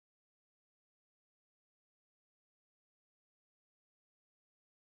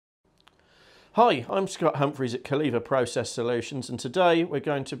Hi, I'm Scott Humphreys at Caleva Process Solutions, and today we're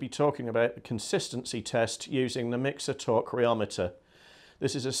going to be talking about the consistency test using the Mixer Torque Rheometer.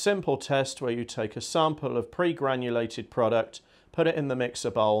 This is a simple test where you take a sample of pre-granulated product, put it in the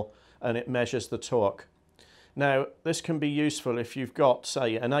mixer bowl, and it measures the torque. Now, this can be useful if you've got,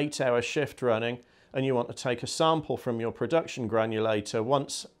 say, an 8-hour shift running and you want to take a sample from your production granulator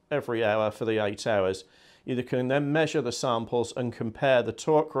once every hour for the 8 hours. You can then measure the samples and compare the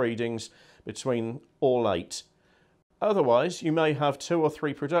torque readings between all 8. Otherwise, you may have 2 or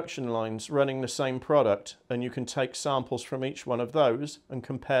 3 production lines running the same product, and you can take samples from each one of those and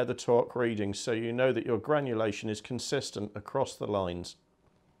compare the torque readings so you know that your granulation is consistent across the lines.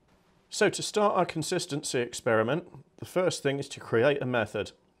 So to start our consistency experiment, the first thing is to create a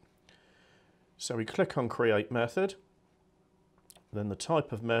method. So we click on Create Method, then the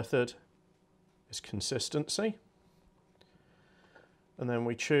type of method is Consistency, and then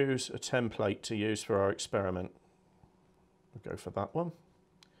we choose a template to use for our experiment. We'll go for that one.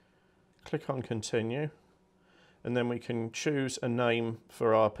 Click on Continue, and then we can choose a name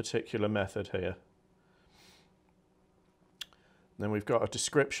for our particular method here. Then we've got a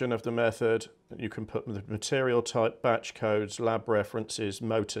description of the method. You can put the material type, batch codes, lab references,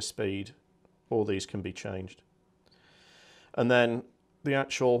 motor speed. All these can be changed. And then the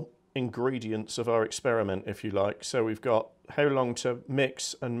actual ingredients of our experiment, if you like. So we've got how long to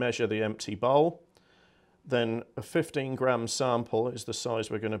mix and measure the empty bowl. Then a 15-gram sample is the size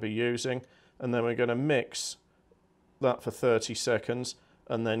we're going to be using. And then we're going to mix that for 30 seconds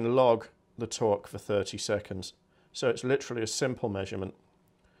and then log the torque for 30 seconds. So it's literally a simple measurement.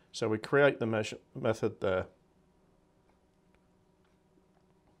 So we create the method there.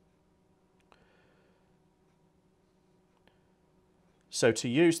 So to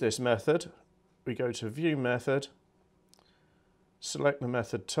use this method, we go to View Method, select the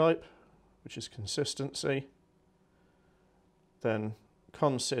method type, which is Consistency, then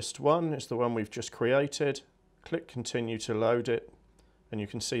Consist1 is the one we've just created, click Continue to load it, and you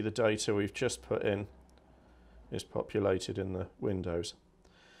can see the data we've just put in is populated in the windows.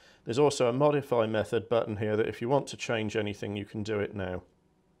 There's also a Modify Method button here that if you want to change anything, you can do it now.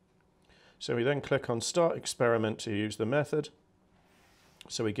 So we then click on Start Experiment to use the method.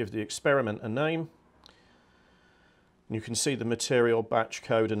 So we give the experiment a name. And you can see the material, batch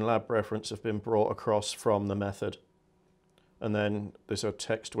code and lab reference have been brought across from the method. And then there's a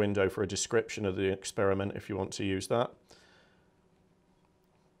text window for a description of the experiment if you want to use that.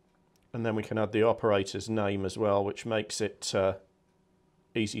 And then we can add the operator's name as well, which makes it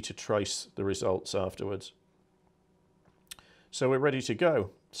easy to trace the results afterwards. So we're ready to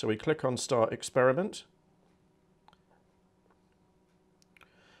go. So we click on Start Experiment.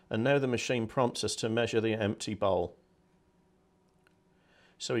 And now the machine prompts us to measure the empty bowl.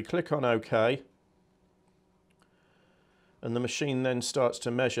 So we click on OK, and the machine then starts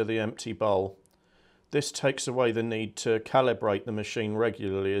to measure the empty bowl. This takes away the need to calibrate the machine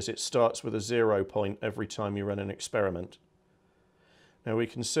regularly, as it starts with a 0 point every time you run an experiment. Now we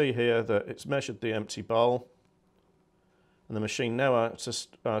can see here that it's measured the empty bowl, and the machine now asks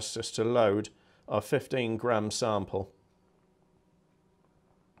us to load our 15-gram sample.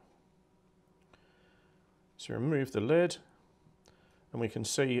 So remove the lid, and we can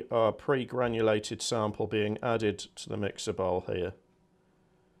see our pre-granulated sample being added to the mixer bowl here.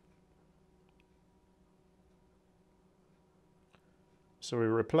 So we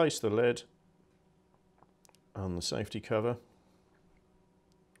replace the lid and the safety cover.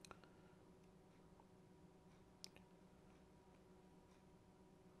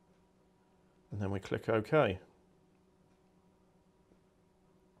 And then we click OK.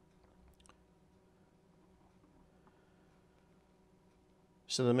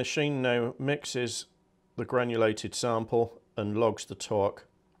 So the machine now mixes the granulated sample and logs the torque.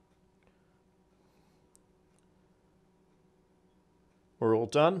 We're all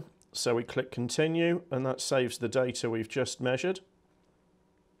done, so we click Continue, and that saves the data we've just measured.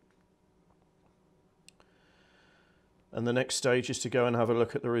 And the next stage is to go and have a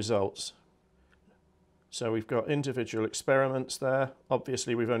look at the results. So we've got individual experiments there.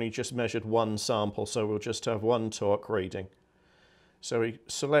 Obviously we've only just measured one sample, so we'll just have one torque reading. So we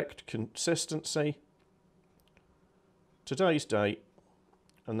select Consistency, today's date,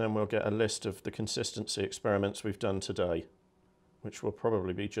 and then we'll get a list of the consistency experiments we've done today, which will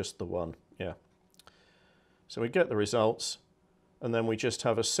probably be just the one, yeah. So we get the results, and then we just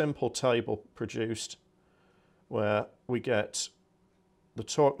have a simple table produced where we get the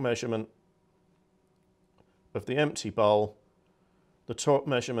torque measurement of the empty bowl, the torque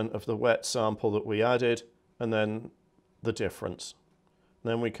measurement of the wet sample that we added, and then the difference.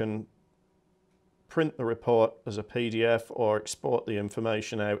 Then we can print the report as a PDF or export the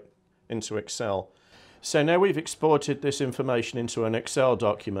information out into Excel. So now we've exported this information into an Excel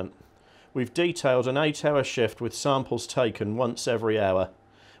document. We've detailed an 8-hour shift with samples taken once every hour.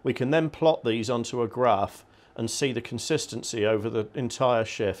 We can then plot these onto a graph and see the consistency over the entire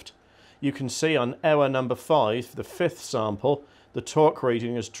shift. You can see on hour number 5, the 5th sample, the torque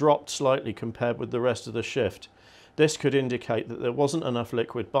reading has dropped slightly compared with the rest of the shift. This could indicate that there wasn't enough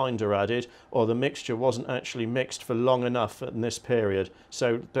liquid binder added, or the mixture wasn't actually mixed for long enough in this period,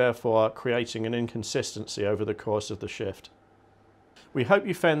 so therefore creating an inconsistency over the course of the shift. We hope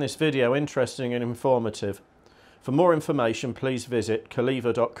you found this video interesting and informative. For more information, please visit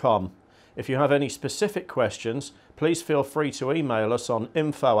caleva.com. If you have any specific questions, please feel free to email us on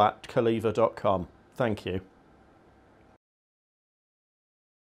info@caleva.com. Thank you.